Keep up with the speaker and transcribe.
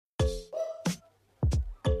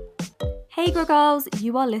Hey Grow Girls,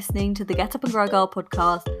 you are listening to the Get Up and Grow Girl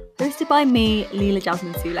podcast, hosted by me, Leela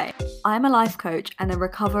Jasmine Sule. I'm a life coach and a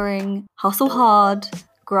recovering, hustle hard,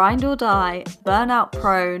 grind or die, burnout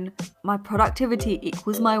prone, my productivity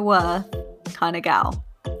equals my worth kind of gal.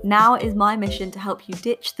 Now is my mission to help you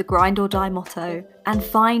ditch the grind or die motto and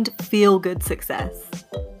find feel-good success.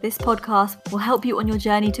 This podcast will help you on your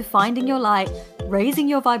journey to finding your light, raising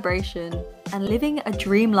your vibration, and living a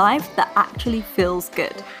dream life that actually feels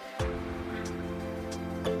good.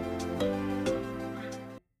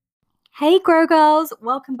 Hey Grow Girls,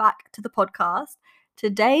 welcome back to the podcast.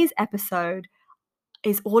 Today's episode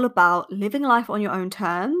is all about living life on your own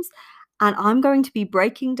terms, and I'm going to be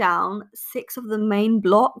breaking down 6 of the main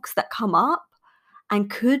blocks that come up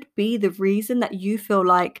and could be the reason that you feel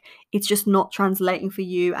like it's just not translating for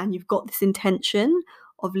you and you've got this intention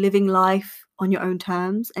of living life on your own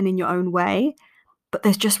terms and in your own way, but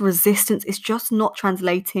there's just resistance, it's just not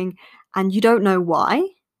translating and you don't know why.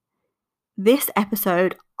 This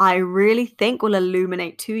episode, I really think, will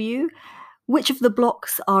illuminate to you which of the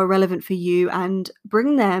blocks are relevant for you and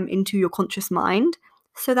bring them into your conscious mind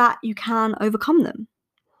so that you can overcome them.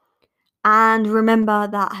 And remember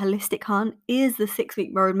that Holistic Hunt is the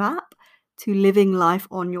 6-week roadmap to living life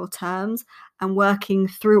on your terms and working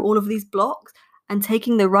through all of these blocks and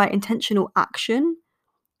taking the right intentional action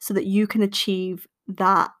so that you can achieve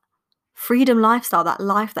that freedom lifestyle, that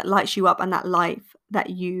life that lights you up and that life that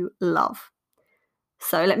you love.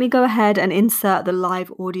 So let me go ahead and insert the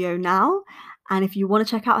live audio now. And if you want to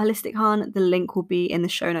check out Holistic Hunt, the link will be in the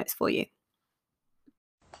show notes for you.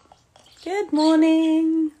 Good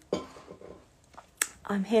morning.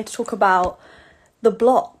 I'm here to talk about the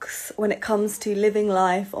blocks when it comes to living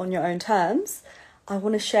life on your own terms. I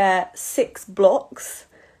want to share 6 blocks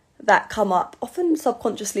that come up, often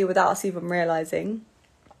subconsciously without us even realizing,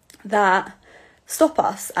 that stop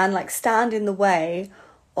us and stand in the way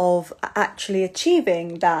of actually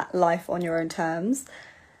achieving that life on your own terms.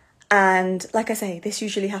 And like I say, this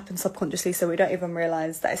usually happens subconsciously, so we don't even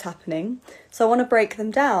realize that it's happening. So I want to break them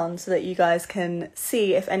down so that you guys can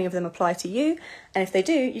see if any of them apply to you, and if they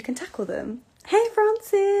do, you can tackle them. Hey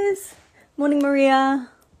Francis! Morning Maria!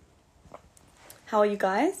 How are you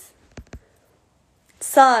guys?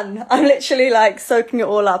 Sun! I'm literally soaking it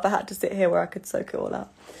all up. I had to sit here where I could soak it all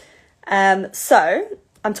up. So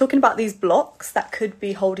I'm talking about these blocks that could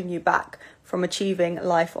be holding you back from achieving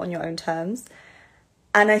life on your own terms.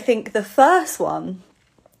 And I think the first one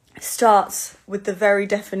starts with the very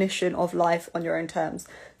definition of life on your own terms.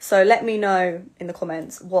 So let me know in the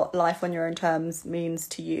comments what life on your own terms means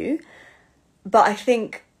to you. But I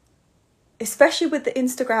think, especially with the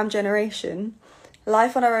Instagram generation,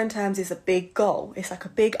 life on our own terms is a big goal. It's like a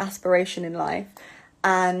big aspiration in life.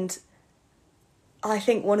 And I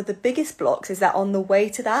think one of the biggest blocks is that on the way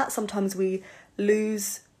to that, sometimes we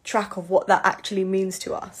lose track of what that actually means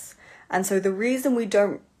to us. And so the reason we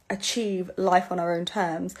don't achieve life on our own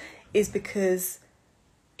terms is because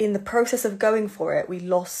in the process of going for it, we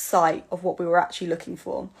lost sight of what we were actually looking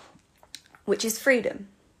for, which is freedom.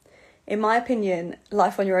 In my opinion,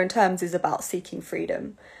 life on your own terms is about seeking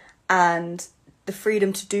freedom and the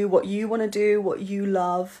freedom to do what you want to do, what you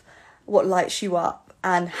love, what lights you up,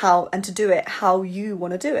 and to do it how you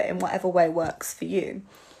want to do it in whatever way works for you.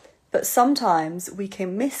 But sometimes we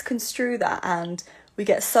can misconstrue that and we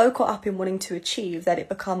get so caught up in wanting to achieve that it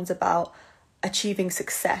becomes about achieving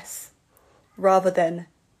success rather than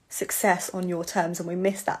success on your terms, and we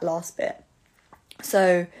miss that last bit.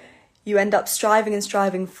 So you end up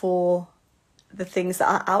striving for the things that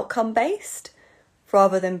are outcome based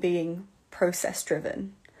rather than being process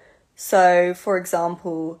driven. So for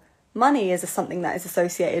example, money is something that is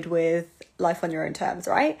associated with life on your own terms,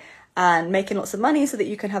 right? And making lots of money so that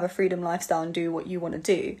you can have a freedom lifestyle and do what you want to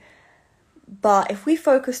do. But if we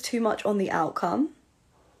focus too much on the outcome,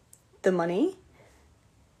 the money,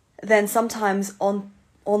 then sometimes on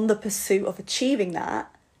the pursuit of achieving that,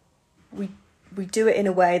 we do it in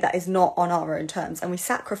a way that is not on our own terms, and we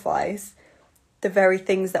sacrifice the very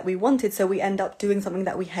things that we wanted. So we end up doing something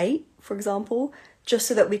that we hate, for example, just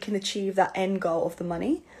so that we can achieve that end goal of the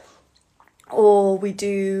money. Or we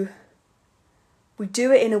do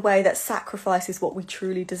it in a way that sacrifices what we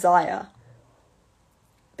truly desire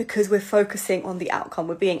because we're focusing on the outcome.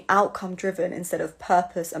 We're being outcome driven instead of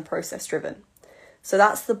purpose and process driven. So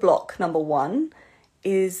that's the block number 1,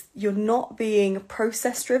 is you're not being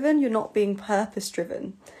process driven, you're not being purpose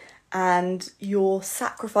driven, and you're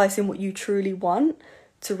sacrificing what you truly want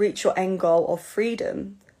to reach your end goal of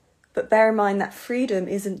freedom. But bear in mind that freedom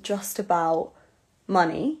isn't just about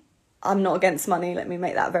money. I'm not against money, let me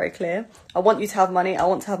make that very clear. I want you to have money, I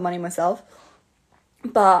want to have money myself.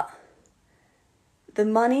 But the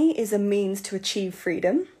money is a means to achieve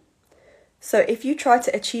freedom. So if you try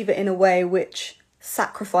to achieve it in a way which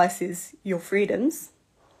sacrifices your freedoms,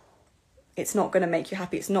 it's not going to make you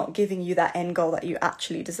happy. It's not giving you that end goal that you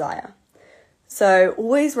actually desire. So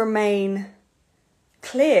always remain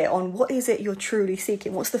clear on what is it you're truly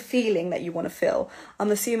seeking. What's the feeling that you want to feel? I'm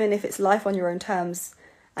assuming if it's life on your own terms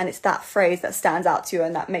and it's that phrase that stands out to you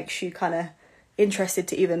and that makes you kind of interested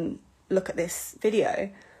to even look at this video,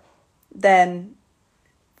 then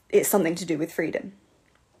it's something to do with freedom.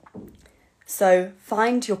 So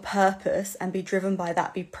find your purpose and be driven by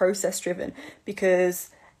that. Be process driven, because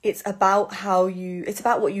it's about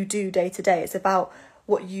what you do day to day. It's about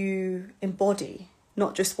what you embody,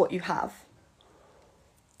 not just what you have.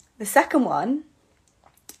 The second one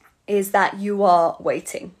is that you are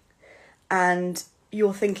waiting and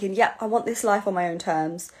you're thinking, yep, I want this life on my own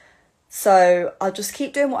terms. So I'll just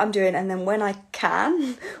keep doing what I'm doing. And then when I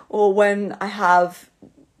can, or when I have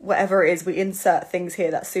whatever it is, we insert things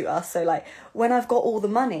here that suit us. So like when I've got all the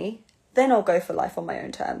money, then I'll go for life on my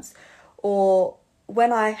own terms. Or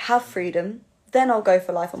when I have freedom, then I'll go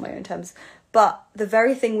for life on my own terms. But the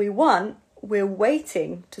very thing we want, we're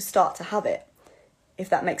waiting to start to have it, if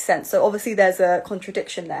that makes sense. So obviously there's a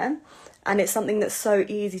contradiction there, and it's something that's so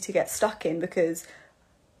easy to get stuck in because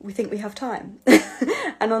we think we have time.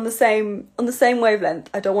 And on the same wavelength,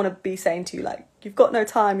 I don't want to be saying to you like, you've got no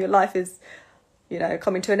time, your life is,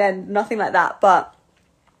 coming to an end, nothing like that. But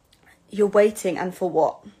you're waiting, and for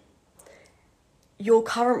what? Your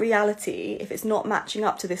current reality, if it's not matching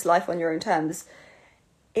up to this life on your own terms,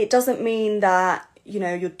 it doesn't mean that,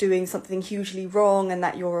 you're doing something hugely wrong and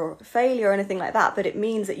that you're a failure or anything like that, but it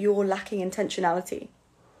means that you're lacking intentionality.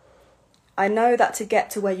 I know that to get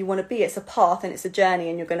to where you want to be, it's a path and it's a journey,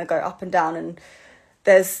 and you're going to go up and down, and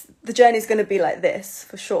the journey's going to be like this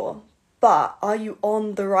for sure. But are you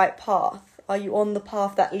on the right path? Are you on the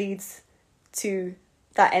path that leads to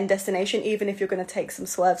that end destination, even if you're going to take some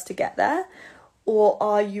swerves to get there? Or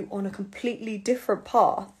are you on a completely different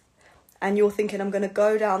path and you're thinking, I'm going to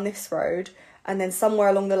go down this road and then somewhere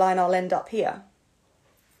along the line I'll end up here?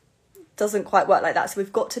 Doesn't quite work like that. So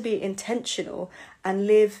we've got to be intentional and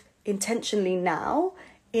live intentionally now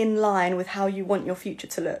in line with how you want your future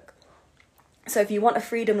to look. So if you want a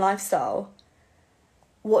freedom lifestyle,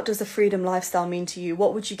 what does a freedom lifestyle mean to you?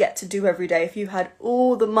 What would you get to do every day? If you had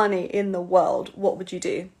all the money in the world, what would you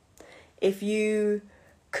do? If you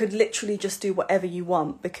could literally just do whatever you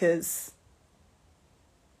want because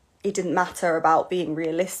it didn't matter about being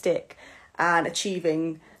realistic and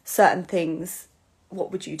achieving certain things,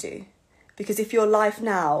 what would you do? Because if your life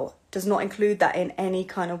now does not include that in any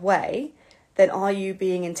kind of way, then are you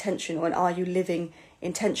being intentional, and are you living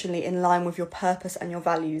intentionally in line with your purpose and your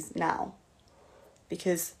values now?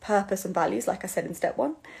 Because purpose and values, like I said in step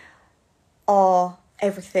 1, are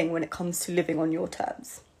everything when it comes to living on your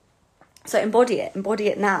terms. So embody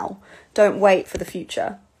it now. Don't wait for the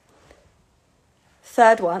future.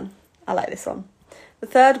 Third one, I like this one. The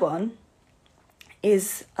third one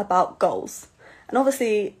is about goals. And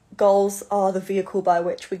obviously goals are the vehicle by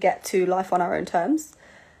which we get to life on our own terms.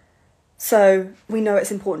 So we know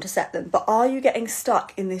it's important to set them. But are you getting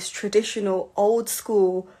stuck in this traditional, old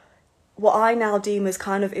school, what I now deem as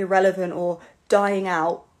kind of irrelevant or dying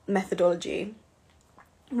out methodology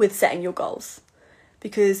with setting your goals?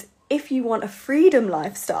 Because if you want a freedom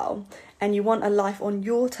lifestyle and you want a life on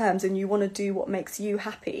your terms and you want to do what makes you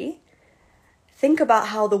happy, think about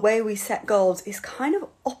how the way we set goals is kind of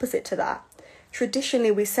opposite to that.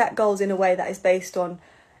 Traditionally, we set goals in a way that is based on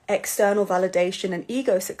external validation and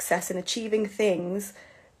ego success and achieving things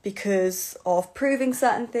because of proving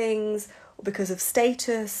certain things or because of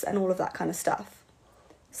status and all of that kind of stuff.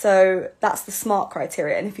 So that's the SMART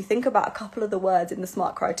criteria. And if you think about a couple of the words in the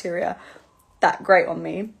SMART criteria that grate on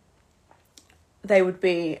me, they would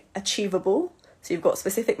be achievable. So you've got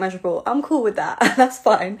specific, measurable. I'm cool with that. That's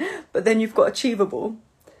fine. But then you've got achievable.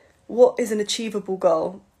 What is an achievable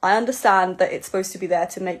goal? I understand that it's supposed to be there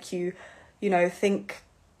to make you, think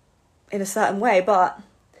in a certain way. But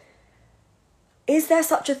is there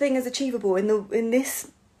such a thing as achievable in this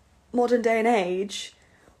modern day and age?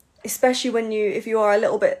 Especially if you are a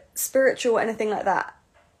little bit spiritual or anything like that.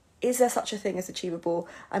 Is there such a thing as achievable?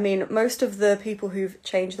 I mean, most of the people who've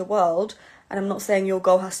changed the world, and I'm not saying your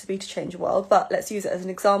goal has to be to change the world, but let's use it as an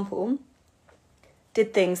example,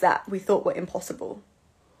 did things that we thought were impossible,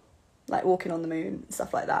 like walking on the moon and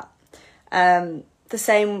stuff like that.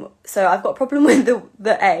 So I've got a problem with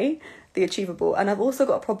the A, the achievable, and I've also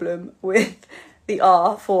got a problem with the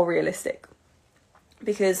R for realistic.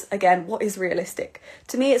 Because again, what is realistic?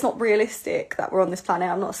 To me, it's not realistic that we're on this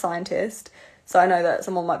planet. I'm not a scientist. So I know that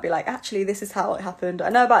someone might be like, actually, this is how it happened. I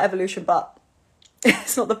know about evolution, but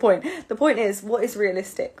it's not the point. The point is, what is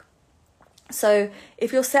realistic? So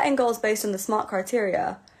if you're setting goals based on the SMART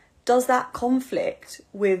criteria, does that conflict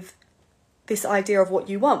with this idea of what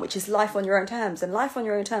you want, which is life on your own terms? And life on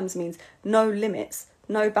your own terms means no limits,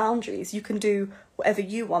 no boundaries. You can do whatever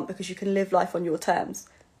you want because you can live life on your terms.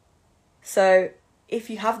 So if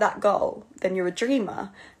you have that goal, then you're a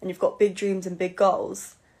dreamer and you've got big dreams and big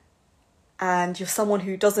goals, and you're someone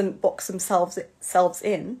who doesn't box themselves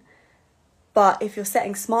in. But if you're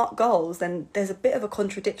setting SMART goals, then there's a bit of a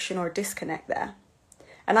contradiction or a disconnect there.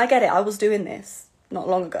 And I get it. I was doing this not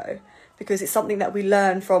long ago because it's something that we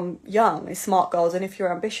learn from young, is SMART goals. And if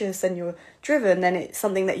you're ambitious and you're driven, then it's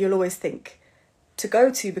something that you'll always think to go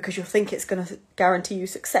to because you'll think it's going to guarantee you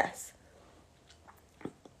success.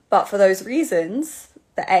 But for those reasons,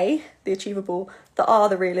 the A, the achievable, the R,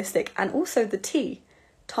 the realistic, and also the T,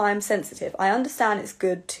 time sensitive. I understand it's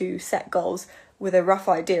good to set goals with a rough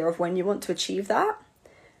idea of when you want to achieve that.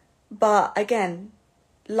 But again,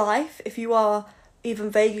 life, if you are even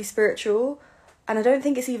vaguely spiritual, and I don't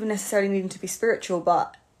think it's even necessarily needing to be spiritual,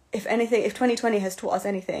 but if anything, if 2020 has taught us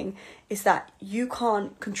anything, it's that you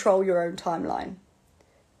can't control your own timeline.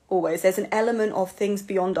 Always. There's an element of things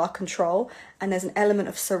beyond our control, and there's an element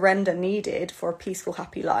of surrender needed for a peaceful,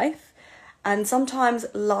 happy life. And sometimes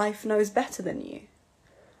life knows better than you.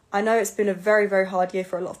 I know it's been a very, very hard year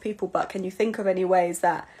for a lot of people, but can you think of any ways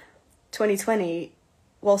that 2020,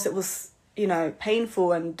 whilst it was,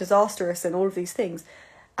 painful and disastrous and all of these things,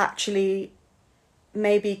 actually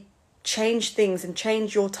maybe change things and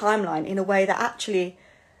change your timeline in a way that actually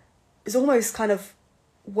is almost kind of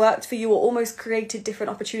worked for you, or almost created different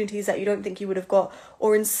opportunities that you don't think you would have got,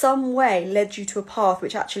 or in some way led you to a path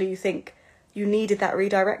which actually you think you needed that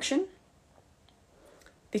redirection?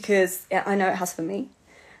 Because I know it has for me.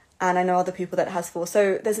 And I know other people that it has for.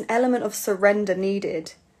 So there's an element of surrender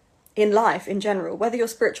needed in life in general. Whether you're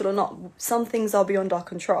spiritual or not, some things are beyond our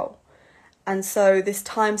control. And so this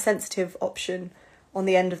time-sensitive option on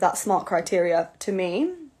the end of that SMART criteria, to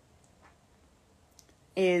me,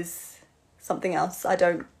 is something else I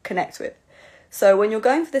don't connect with. So when you're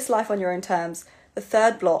going for this life on your own terms, the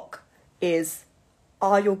third block is,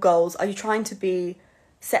 are your goals, are you trying to be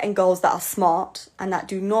setting goals that are SMART and that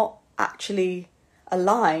do not actually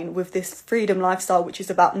align with this freedom lifestyle, which is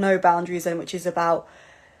about no boundaries and which is about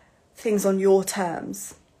things on your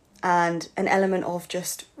terms and an element of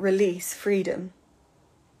just release, freedom,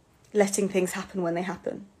 letting things happen when they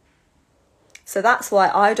happen. So that's why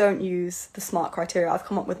I don't use the SMART criteria. I've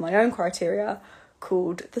come up with my own criteria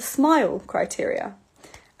called the SMILE criteria.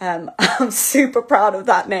 I'm super proud of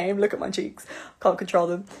that name. Look at my cheeks. Can't control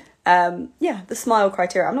them. The SMILE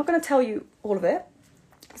criteria. I'm not going to tell you all of it.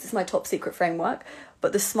 This is my top secret framework,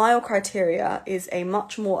 but the SMILE criteria is a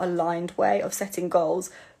much more aligned way of setting goals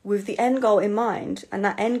with the end goal in mind. And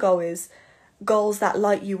that end goal is goals that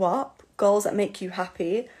light you up, goals that make you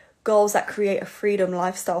happy, goals that create a freedom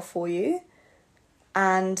lifestyle for you,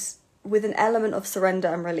 and with an element of surrender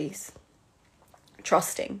and release,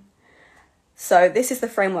 trusting. So this is the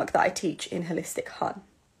framework that I teach in Holistic Hun.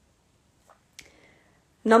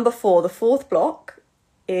 Number 4, the fourth block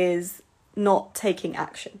is not taking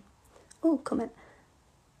action. Oh, comment.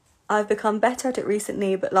 I've become better at it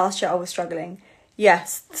recently, but last year I was struggling.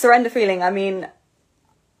 Yes, surrender feeling. I mean,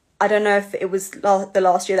 I don't know if it was the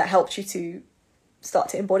last year that helped you to start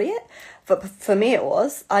to embody it, but for me it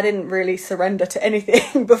was. I didn't really surrender to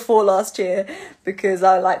anything before last year because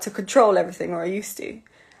I like to control everything, or I used to.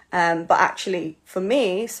 But actually, for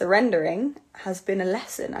me, surrendering has been a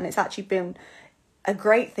lesson, and it's actually been a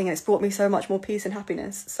great thing. It's brought me so much more peace and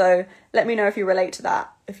happiness. So let me know if you relate to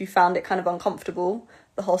that, if you found it kind of uncomfortable,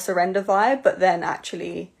 the whole surrender vibe, but then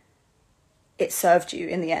actually it served you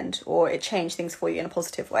in the end, or it changed things for you in a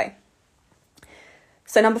positive way.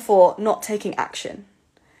 So number 4, not taking action.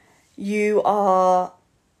 You are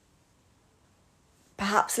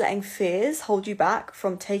perhaps letting fears hold you back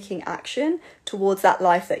from taking action towards that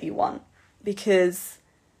life that you want, because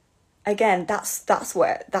again, that's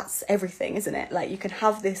everything, isn't it? Like, you can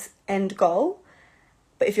have this end goal,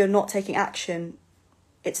 but if you're not taking action,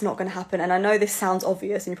 it's not going to happen. And I know this sounds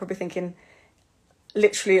obvious, and you're probably thinking,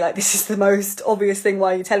 literally, like, this is the most obvious thing,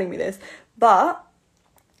 why are you telling me this? But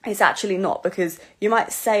it's actually not, because you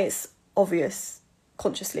might say it's obvious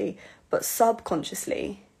consciously, but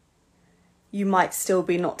subconsciously you might still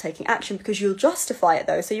be not taking action, because you'll justify it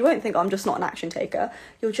though. So you won't think, oh, I'm just not an action taker.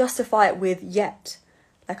 You'll justify it with yet.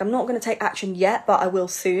 Like, I'm not going to take action yet, but I will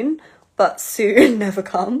soon. But soon never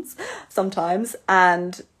comes sometimes,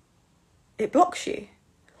 and it blocks you.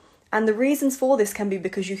 And the reasons for this can be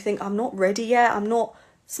because you think, I'm not ready yet, I'm not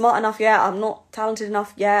smart enough yet, I'm not talented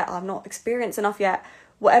enough yet, I'm not experienced enough yet.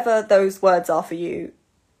 Whatever those words are for you,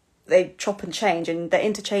 they chop and change and they're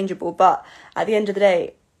interchangeable. But at the end of the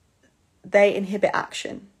day, they inhibit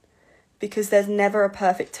action because there's never a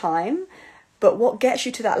perfect time. But what gets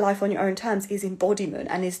you to that life on your own terms is embodiment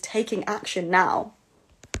and is taking action now.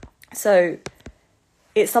 So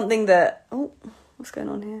it's something that, oh, what's going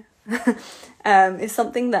on here? It's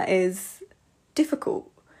something that is difficult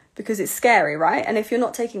because it's scary, right? And if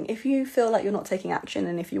you feel like you're not taking action,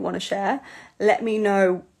 and if you want to share, let me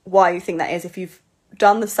know why you think that is. If you've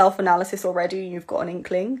done the self-analysis already, you've got an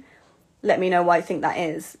inkling, let me know why you think that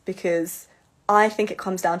is, because I think it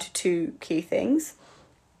comes down to two key things.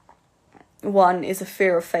 One is a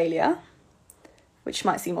fear of failure, which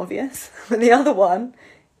might seem obvious, but the other one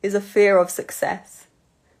is a fear of success,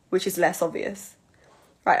 which is less obvious.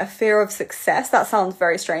 Right, a fear of success, that sounds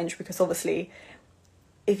very strange because obviously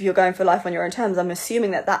if you're going for life on your own terms, I'm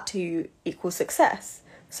assuming that to you equals success.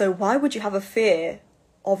 So why would you have a fear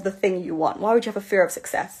of the thing you want? Why would you have a fear of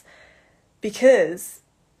success? Because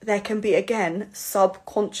there can be, again,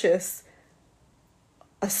 subconscious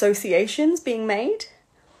associations being made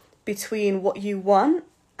between what you want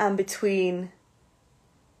and between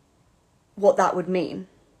what that would mean.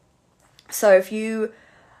 So if you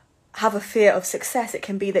have a fear of success, it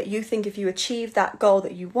can be that you think if you achieve that goal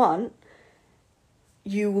that you want,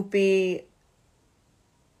 you will be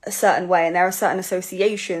a certain way, and there are certain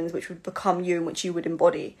associations which would become you and which you would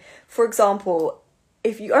embody. For example,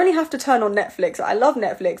 if you only have to turn on Netflix, I love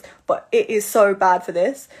Netflix, but it is so bad for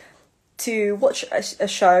this, to watch a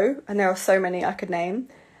show, and there are so many I could name,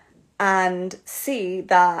 and see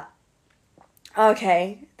that,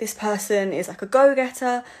 okay, this person is like a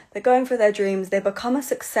go-getter, they're going for their dreams, they become a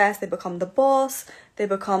success, they become the boss, they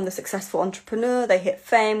become the successful entrepreneur, they hit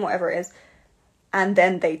fame, whatever it is, and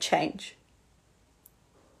then they change.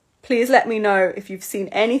 Please let me know if you've seen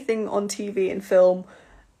anything on TV and film,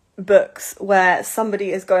 books, where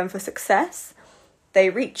somebody is going for success, they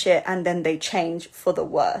reach it, and then they change for the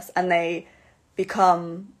worse, and they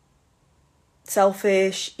become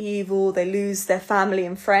selfish, evil, they lose their family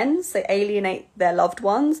and friends, they alienate their loved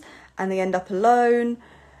ones, and they end up alone.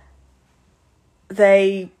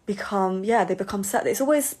 They become it's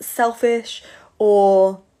always selfish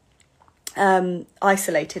or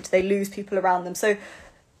isolated. They lose people around them. So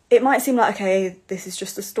it might seem like, okay, this is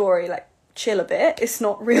just a story, like chill a bit, it's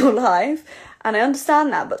not real life, and I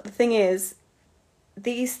understand that, but the thing is,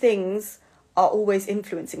 these things are always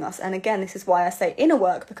influencing us. And again, this is why I say inner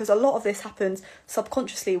work, because a lot of this happens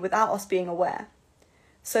subconsciously without us being aware.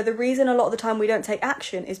 So the reason a lot of the time we don't take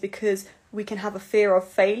action is because we can have a fear of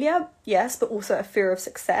failure, yes, but also a fear of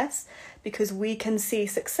success, because we can see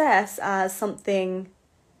success as something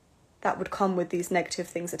that would come with these negative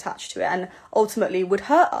things attached to it and ultimately would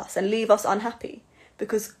hurt us and leave us unhappy,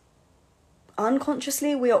 because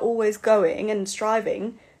unconsciously we are always going and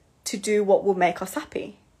striving to do what will make us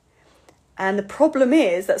happy. And the problem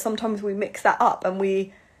is that sometimes we mix that up and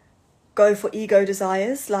we go for ego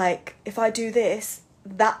desires, like, if I do this,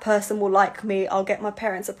 that person will like me, I'll get my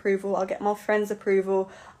parents' approval, I'll get my friends' approval,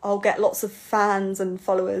 I'll get lots of fans and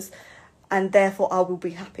followers, and therefore I will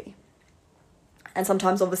be happy. And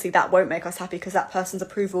sometimes obviously that won't make us happy because that person's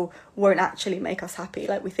approval won't actually make us happy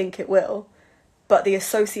like we think it will. But the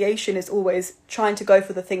association is always trying to go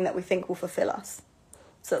for the thing that we think will fulfill us.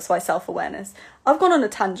 So that's why self-awareness. I've gone on a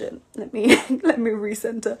tangent. Let me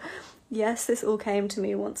recenter. Yes, this all came to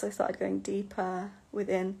me once I started going deeper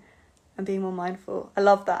within and being more mindful. I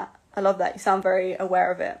love that. You sound very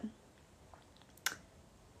aware of it.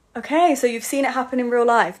 Okay, so you've seen it happen in real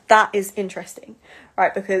life. That is interesting,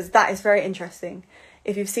 right? Because that is very interesting.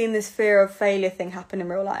 If you've seen this fear of failure thing happen in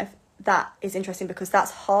real life, that is interesting because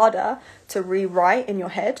that's harder to rewrite in your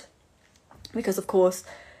head because, of course,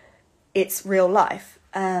 it's real life.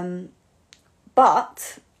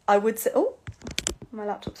 But I would say... Oh, my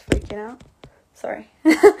laptop's freaking out. Sorry.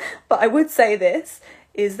 But I would say this,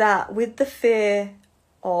 is that with the fear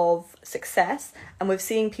of success and with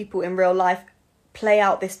seeing people in real life play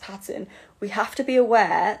out this pattern, we have to be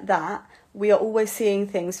aware that we are always seeing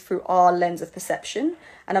things through our lens of perception.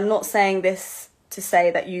 And I'm not saying this to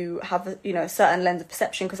say that you have a certain lens of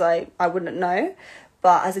perception, because I wouldn't know.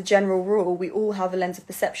 But as a general rule, we all have a lens of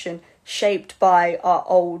perception shaped by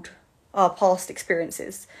our past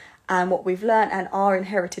experiences and what we've learned and our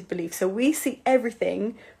inherited beliefs. So we see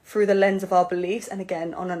everything through the lens of our beliefs, and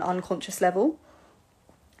again, on an unconscious level.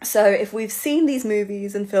 So if we've seen these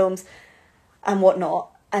movies and films and whatnot,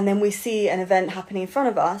 and then we see an event happening in front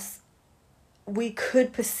of us, we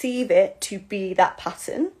could perceive it to be that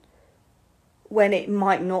pattern, when it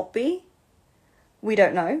might not be. We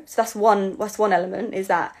don't know. So that's one element, is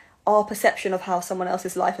that our perception of how someone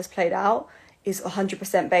else's life has played out is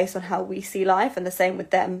 100% based on how we see life, and the same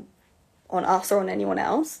with them on us or on anyone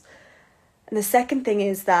else. And the second thing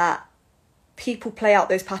is that people play out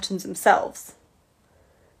those patterns themselves.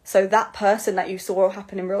 So that person that you saw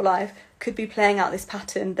happen in real life could be playing out this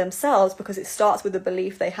pattern themselves, because it starts with a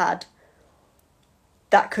belief they had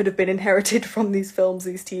that could have been inherited from these films,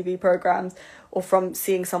 these TV programs, or from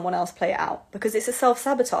seeing someone else play it out, because it's a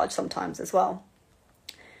self-sabotage sometimes as well.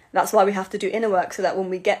 That's why we have to do inner work, so that when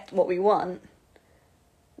we get what we want,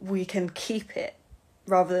 we can keep it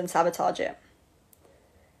rather than sabotage it.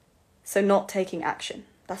 So not taking action,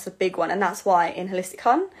 that's a big one. And that's why in Holistic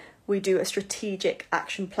Hun, we do a strategic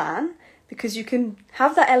action plan, because you can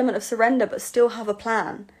have that element of surrender but still have a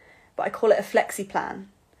plan. But I call it a flexi plan.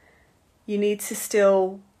 You need to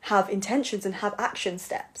still have intentions and have action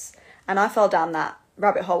steps. And I fell down that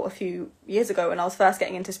rabbit hole a few years ago when I was first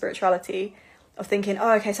getting into spirituality, of thinking,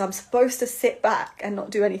 oh, okay, so I'm supposed to sit back and not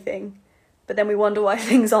do anything. But then we wonder why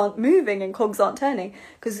things aren't moving and cogs aren't turning,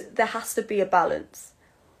 because there has to be a balance.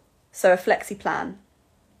 So a flexi plan.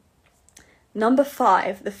 Number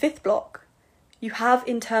 5, the 5th block, you have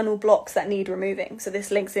internal blocks that need removing. So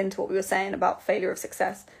this links into what we were saying about fear of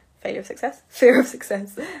success,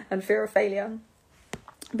 and fear of failure.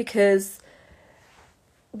 Because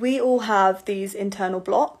we all have these internal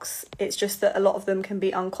blocks. It's just that a lot of them can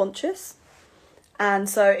be unconscious. And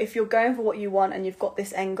so if you're going for what you want and you've got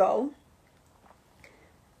this end goal,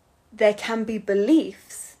 there can be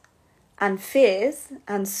beliefs and fears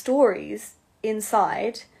and stories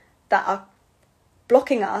inside that are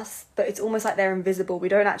blocking us, but it's almost like they're invisible. We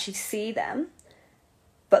don't actually see them,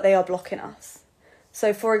 but they are blocking us.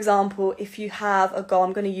 So for example, if you have a goal,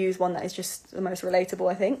 I'm going to use one that is just the most relatable,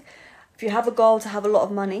 I think. If you have a goal to have a lot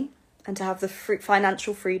of money and to have the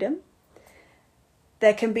financial freedom,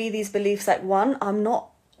 there can be these beliefs like, one, I'm not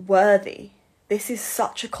worthy. This is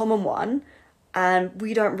such a common one, and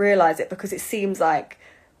we don't realise it because it seems like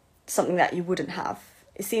something that you wouldn't have.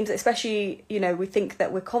 It seems, especially, we think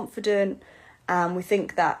that we're confident, and we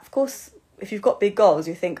think that, of course, if you've got big goals,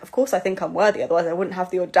 you think, of course I think I'm worthy, otherwise I wouldn't have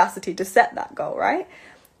the audacity to set that goal, right?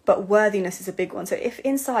 But worthiness is a big one. So if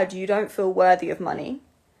inside you don't feel worthy of money,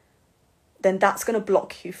 then that's going to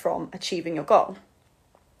block you from achieving your goal.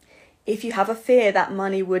 If you have a fear that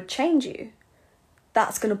money would change you,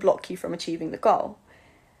 that's going to block you from achieving the goal.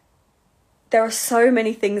 There are so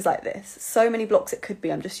many things like this, so many blocks it could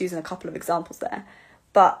be. I'm just using a couple of examples there.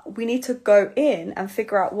 But we need to go in and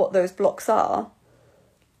figure out what those blocks are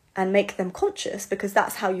and make them conscious, because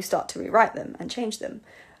that's how you start to rewrite them and change them.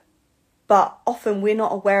 But often we're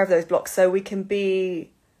not aware of those blocks. So we can be,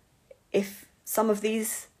 if some of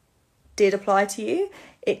these did apply to you,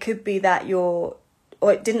 it could be that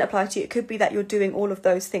or it didn't apply to you, it could be that you're doing all of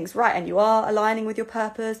those things right, and you are aligning with your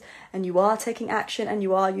purpose, and you are taking action, and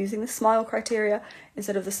you are using the SMILE criteria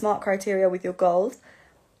instead of the SMART criteria with your goals.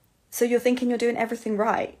 So you're thinking you're doing everything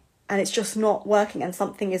right, and it's just not working, and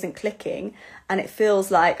something isn't clicking, and it feels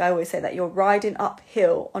like, I always say that you're riding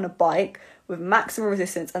uphill on a bike with maximum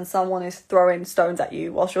resistance, and someone is throwing stones at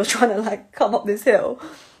you whilst you're trying to come up this hill.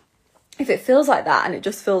 If it feels like that, and it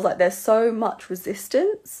just feels like there's so much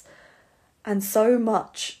resistance and so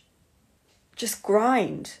much just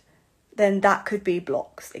grind, then that could be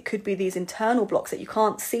blocks. It could be these internal blocks that you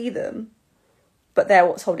can't see them, but they're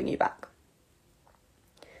what's holding you back.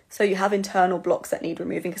 So you have internal blocks that need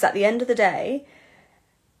removing, because at the end of the day,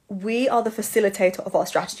 we are the facilitator of our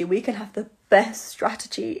strategy. We can have the best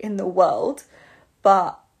strategy in the world,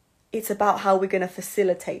 but it's about how we're going to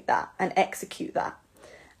facilitate that and execute that,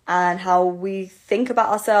 and how we think about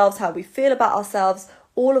ourselves, how we feel about ourselves.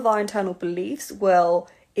 All of our internal beliefs will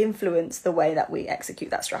influence the way that we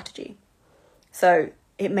execute that strategy. So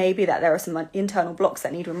it may be that there are some internal blocks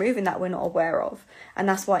that need removing that we're not aware of. And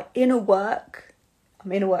that's why inner work,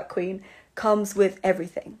 I'm inner work queen, comes with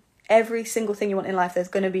everything. Every single thing you want in life, there's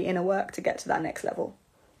going to be inner work to get to that next level.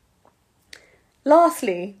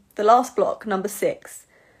 Lastly, the last block, number 6,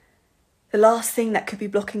 the last thing that could be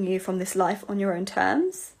blocking you from this life on your own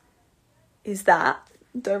terms is that,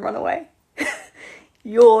 don't run away,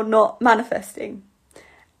 you're not manifesting.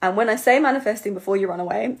 And when I say manifesting before you run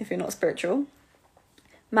away, if you're not spiritual,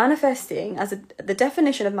 manifesting, the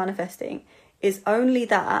definition of manifesting is only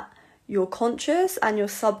that your conscious and your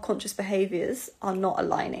subconscious behaviors are not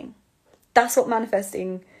aligning. That's what that's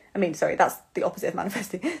the opposite of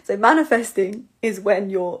manifesting. So manifesting is when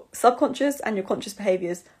your subconscious and your conscious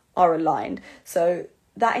behaviors are aligned. So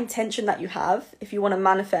that intention that you have, if you want to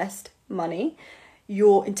manifest money,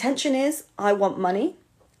 your intention is, I want money,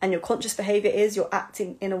 and your conscious behavior is you're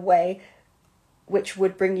acting in a way which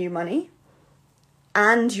would bring you money,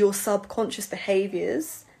 and your subconscious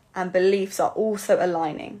behaviors and beliefs are also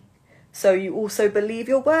aligning. So you also believe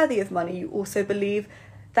you're worthy of money. You also believe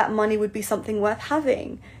that money would be something worth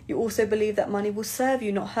having. You also believe that money will serve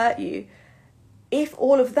you, not hurt you. If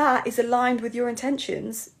all of that is aligned with your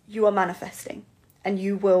intentions, you are manifesting and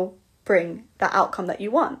you will bring that outcome that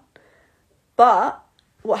you want. But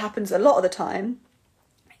what happens a lot of the time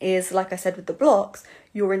is, like I said with the blocks,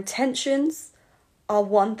 your intentions are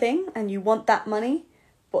one thing and you want that money,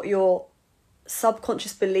 but your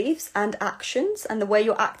subconscious beliefs and actions and the way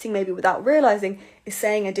you're acting maybe without realizing is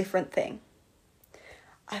saying a different thing.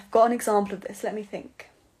 I've got an example of this. Let me think.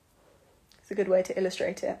 It's a good way to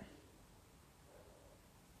illustrate it.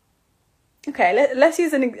 Okay, let's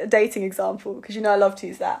use a dating example, because I love to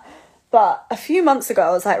use that. But a few months ago,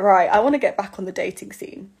 I was like, right, I want to get back on the dating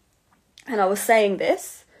scene. And I was saying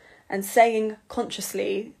this and saying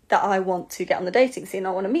consciously that I want to get on the dating scene.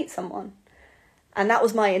 I want to meet someone. And that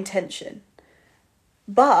was my intention.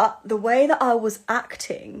 But the way that I was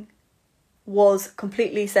acting was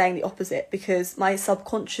completely saying the opposite, because my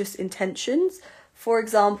subconscious intentions, for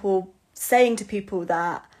example, saying things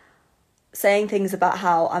about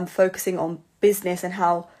how I'm focusing on business and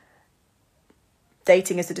how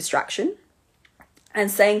dating is a distraction,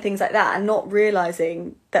 and saying things like that and not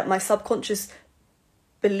realizing that my subconscious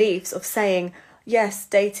beliefs of saying, yes,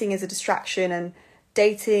 dating is a distraction and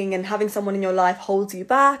dating and having someone in your life holds you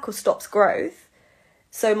back or stops growth.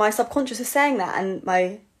 So my subconscious is saying that, and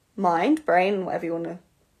my mind, brain, whatever you want to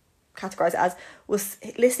categorize it as, was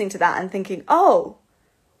listening to that and thinking, oh,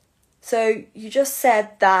 so you just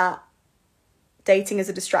said that dating is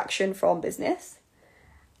a distraction from business,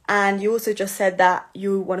 and you also just said that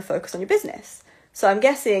you want to focus on your business. So I'm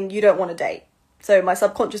guessing you don't want to date. So my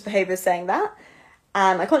subconscious behavior is saying that,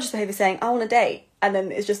 and my conscious behavior is saying, I want to date. And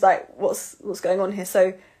then it's just like, what's going on here?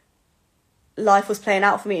 So life was playing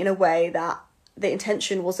out for me in a way that the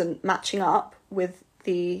intention wasn't matching up with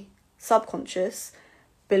the subconscious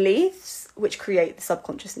beliefs, which create the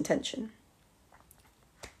subconscious intention.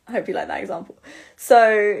 I hope you like that example.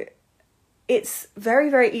 So it's very,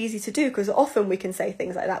 very easy to do, because often we can say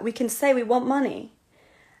things like that. We can say we want money,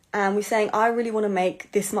 and we're saying, I really want to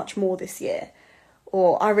make this much more this year,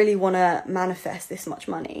 or I really want to manifest this much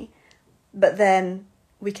money. But then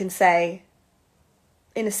we can say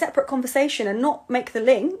in a separate conversation and not make the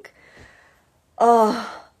link,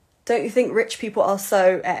 oh, don't you think rich people are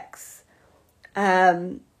so X?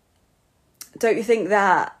 Don't you think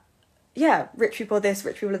that, rich people are this,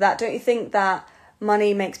 rich people are that? Don't you think that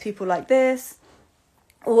money makes people like this?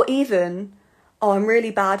 Or even, oh, I'm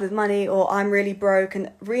really bad with money, or I'm really broke,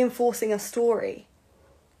 and reinforcing a story.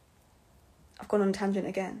 I've gone on a tangent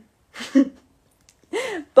again.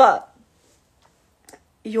 But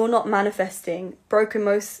you're not manifesting. Broken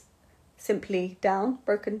down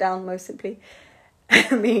most simply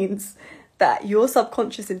means that your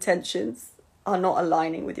subconscious intentions are not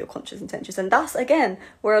aligning with your conscious intentions. And that's, again,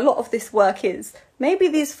 where a lot of this work is. Maybe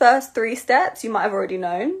these first 3 steps you might have already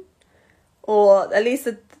known, or at least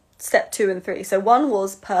step 2 and 3. So 1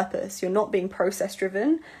 was purpose. You're not being process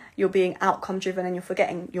driven, you're being outcome driven, and you're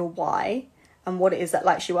forgetting your why and what it is that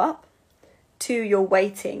lights you up. 2, you're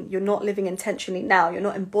waiting. You're not living intentionally now. You're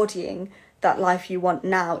not embodying that life you want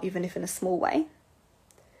now, even if in a small way.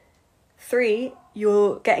 3,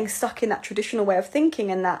 you're getting stuck in that traditional way of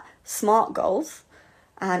thinking and that SMART goals,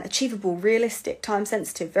 and achievable, realistic, time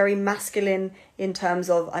sensitive, very masculine in terms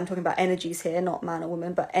of, I'm talking about energies here, not man or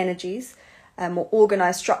woman, but energies, more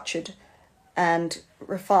organized, structured and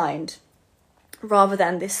refined, rather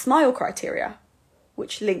than this SMILE criteria,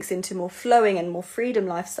 which links into more flowing and more freedom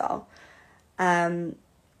lifestyle. And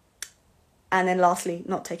then lastly,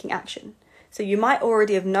 not taking action. So you might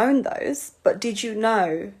already have known those, but did you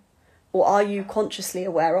know, or are you consciously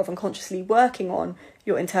aware of and consciously working on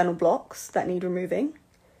your internal blocks that need removing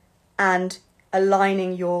and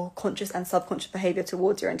aligning your conscious and subconscious behavior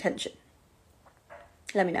towards your intention?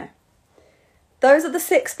 Let me know. Those are the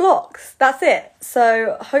 6 blocks. That's it.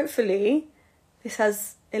 So hopefully this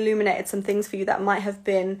has illuminated some things for you that might have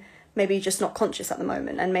been maybe just not conscious at the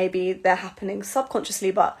moment, and maybe they're happening subconsciously,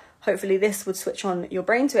 but hopefully this would switch on your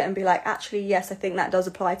brain to it and be like, actually, yes, I think that does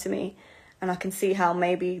apply to me, and I can see how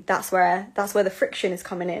maybe that's where the friction is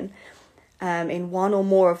coming in one or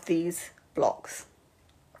more of these blocks.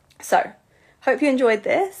 So hope you enjoyed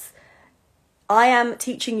this. I am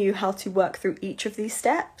teaching you how to work through each of these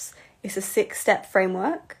steps. It's a 6-step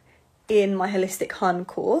framework in my Holistic Hun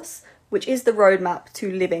course, which is the roadmap to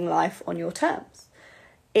living life on your terms.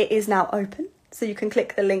 It is now open. So you can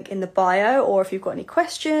click the link in the bio, or if you've got any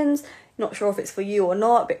questions, not sure if it's for you or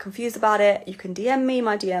not, a bit confused about it, you can DM me.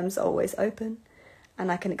 My DMs are always open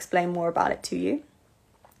and I can explain more about it to you.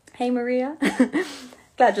 Hey Maria,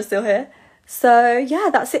 glad you're still here. So yeah,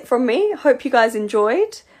 that's it from me. Hope you guys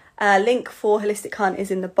enjoyed. Link for Holistic Hunt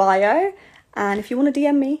is in the bio, and if you want to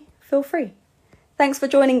DM me, feel free. Thanks for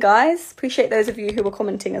joining, guys. Appreciate those of you who were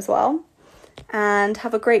commenting as well, and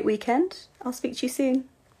have a great weekend. I'll speak to you soon.